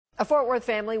A Fort Worth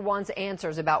family wants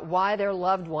answers about why their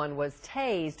loved one was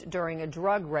tased during a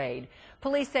drug raid.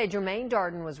 Police say Jermaine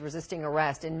Darden was resisting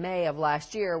arrest in May of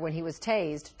last year when he was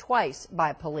tased twice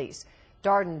by police.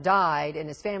 Darden died, and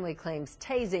his family claims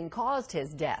tasing caused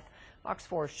his death. Fox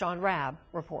 4's Sean Rabb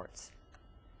reports.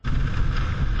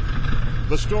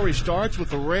 The story starts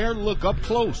with a rare look up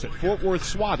close at Fort Worth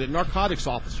SWAT and narcotics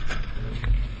officers.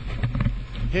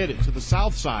 Headed to the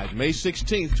south side May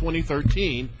 16,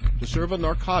 2013, to serve a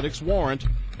narcotics warrant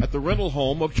at the rental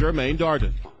home of Jermaine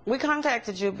Darden. We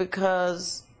contacted you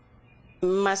because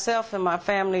myself and my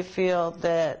family feel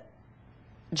that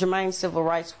Jermaine's civil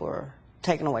rights were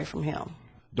taken away from him.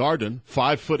 Darden,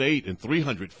 5'8" and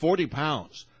 340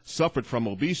 pounds, suffered from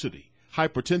obesity,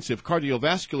 hypertensive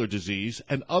cardiovascular disease,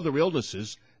 and other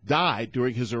illnesses, died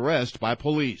during his arrest by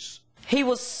police. He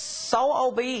was so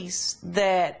obese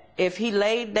that if he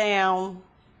laid down,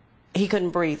 he couldn't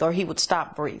breathe, or he would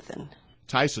stop breathing.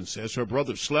 Tyson says her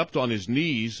brother slept on his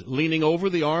knees, leaning over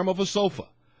the arm of a sofa.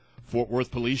 Fort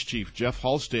Worth Police Chief Jeff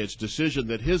Halstead's decision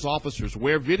that his officers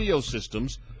wear video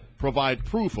systems provide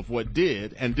proof of what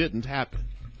did and didn't happen.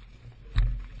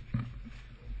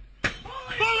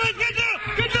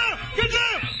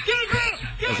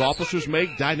 As officers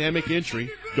make dynamic entry,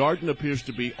 Darden appears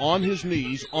to be on his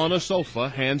knees on a sofa,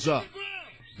 hands up.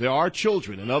 There are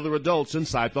children and other adults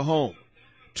inside the home.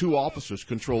 2 officers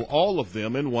control all of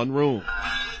them in one room.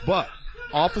 But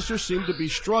officers seem to be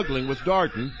struggling with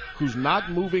Darden, who's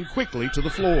not moving quickly to the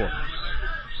floor.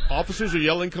 Officers are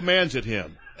yelling commands at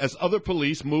him as other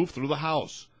police move through the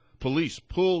house. Police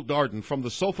pull Darden from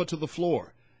the sofa to the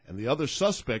floor, and the other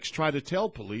suspects try to tell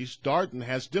police Darden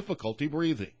has difficulty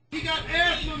breathing. He got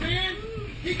asthma, man!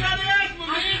 He got asthma,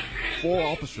 man! 4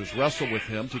 officers wrestle with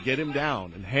him to get him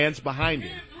down and hands behind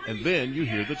him, and then you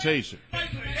hear the taser.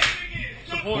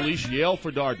 Police yell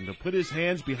for Darden to put his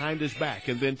hands behind his back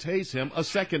and then tase him a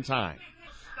second time.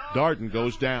 Darden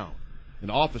goes down, and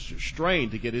officers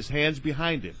strain to get his hands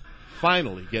behind him,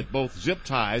 finally get both zip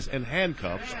ties and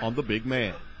handcuffs on the big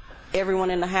man.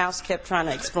 Everyone in the house kept trying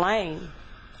to explain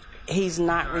he's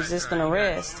not resisting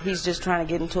arrest. He's just trying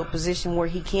to get into a position where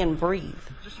he can breathe.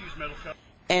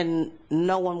 And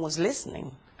no one was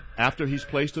listening. After he's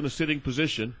placed in a sitting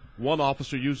position, one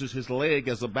officer uses his leg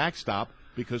as a backstop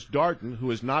because Darden, who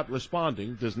is not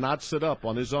responding, does not sit up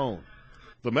on his own.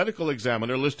 The medical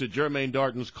examiner listed Jermaine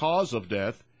Darden's cause of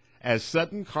death as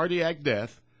sudden cardiac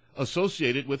death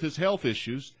associated with his health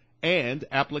issues and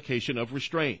application of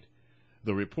restraint.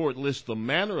 The report lists the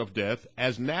manner of death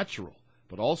as natural,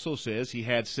 but also says he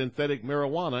had synthetic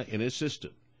marijuana in his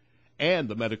system. And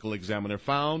the medical examiner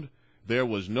found there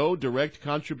was no direct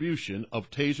contribution of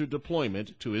taser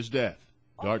deployment to his death.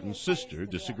 Darden's sister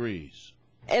disagrees.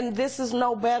 And this is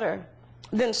no better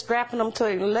than strapping him to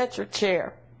an electric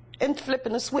chair and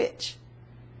flipping a switch.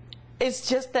 It's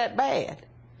just that bad.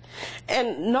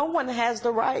 And no one has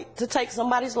the right to take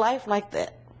somebody's life like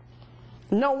that.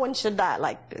 No one should die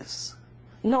like this.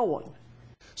 No one.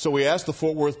 So we asked the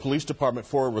Fort Worth Police Department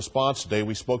for a response today.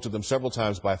 We spoke to them several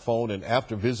times by phone, and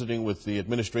after visiting with the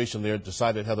administration there,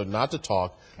 decided, Heather, not to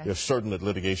talk. Okay. There's certain that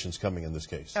litigation's coming in this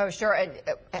case. Oh, sure.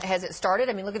 Has it started?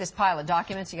 I mean, look at this pile of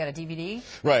documents. You got a DVD?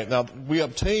 Right. Now, we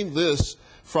obtained this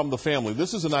from the family.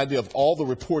 This is an idea of all the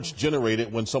reports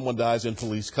generated when someone dies in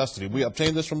police custody. We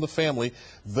obtained this from the family.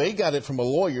 They got it from a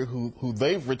lawyer who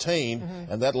they've retained,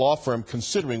 and that law firm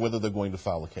considering whether they're going to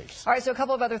file a case. All right, so a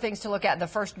couple of other things to look at. The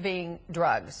first being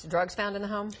drugs. Drugs found in the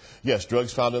home? Yes,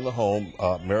 drugs found in the home,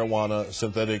 marijuana,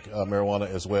 synthetic marijuana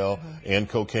as well, and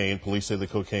cocaine. Police say the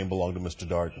cocaine belonged to Mr.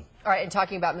 Darden. All right, and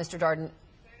talking about Mr. Darden,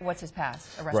 what's his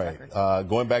past arrest record?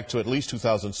 Going back to at least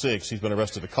 2006, he's been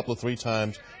arrested a couple of 3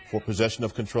 times for possession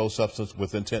of controlled substance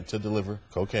with intent to deliver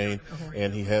cocaine,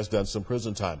 and he has done some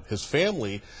prison time. His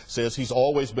family says he's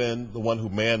always been the one who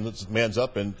mans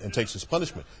up and takes his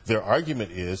punishment. Their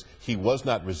argument is he was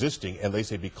not resisting, and they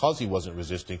say because he wasn't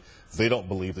resisting, they don't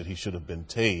believe that he should have been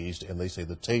tased, and they say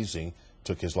the tasing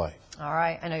took his life. All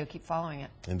right. I know you'll keep following it.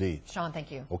 Indeed. Sean,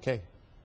 thank you. Okay.